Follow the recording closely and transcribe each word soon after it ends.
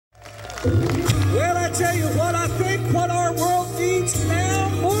Well, I tell you what, I think what our world needs now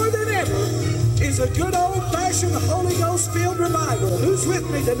more than ever is a good old-fashioned Holy Ghost-filled revival. Who's with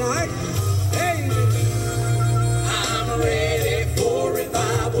me tonight? Hey. I'm ready for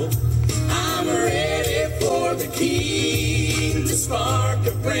revival. I'm ready for the King to spark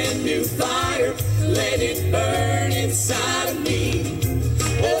a brand new fire. Let it burn inside of me.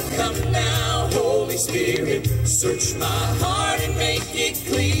 Oh, come now, Holy Spirit, search my heart and make it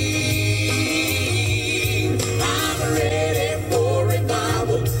clean. I'm ready for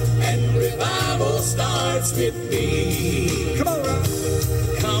revival, and revival starts with me. Come on, Ron.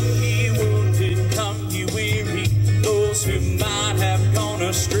 Come ye wounded, come ye weary, those who might have gone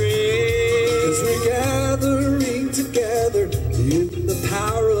astray. 'Cause we're gathering together in the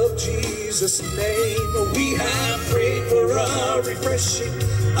power of Jesus' name. We have prayed for a refreshing,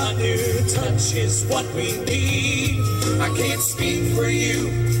 a new touch is what we need. I can't speak for you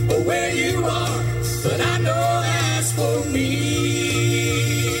or where you are, but I know as for me,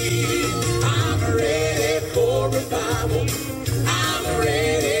 I'm ready for revival. I'm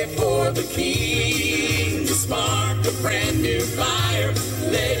ready for the King to spark a brand new fire.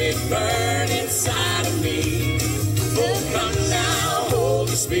 Let it burn inside of me. Oh, come now,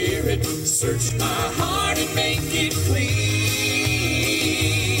 Holy Spirit, search my heart and make it clean.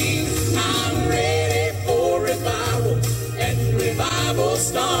 I'm ready for revival, and revival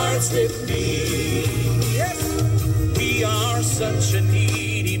starts with me. Yes. We are such a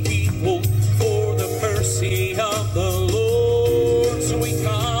needy people for the mercy of the Lord. So we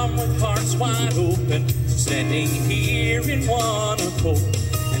come with hearts wide open, standing here in one accord.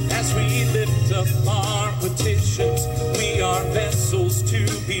 And as we lift up our petitions, we are vessels to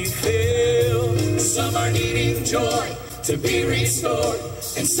be filled. Some are needing joy to be restored,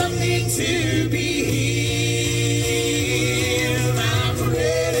 and some need to be healed. I'm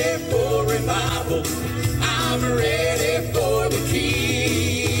ready for revival. I'm ready for the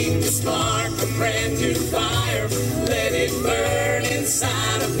King to spark a brand new fire. Let it burn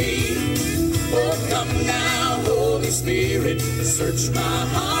inside of me. Oh, come now, Holy Spirit, search my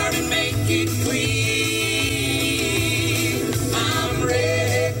heart and make it clean. I'm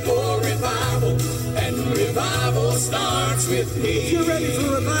ready for revival, and revival starts with me. If you're ready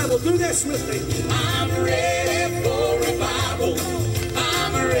for revival, do this with me. I'm ready for revival.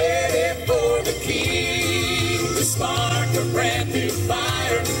 I'm ready for the King to spark a brand new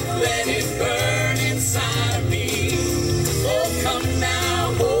fire. Let it burn inside of me. Oh, come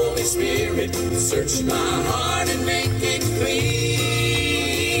now, Holy Spirit, search my heart and make it clean.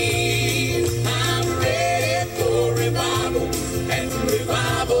 I'm ready for revival, and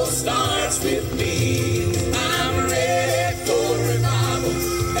revival starts with me. I'm ready for revival,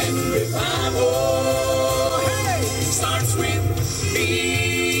 and revival, hey, starts with me.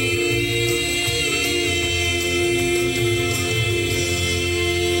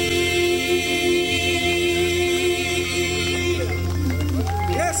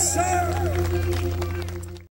 Yes, sir.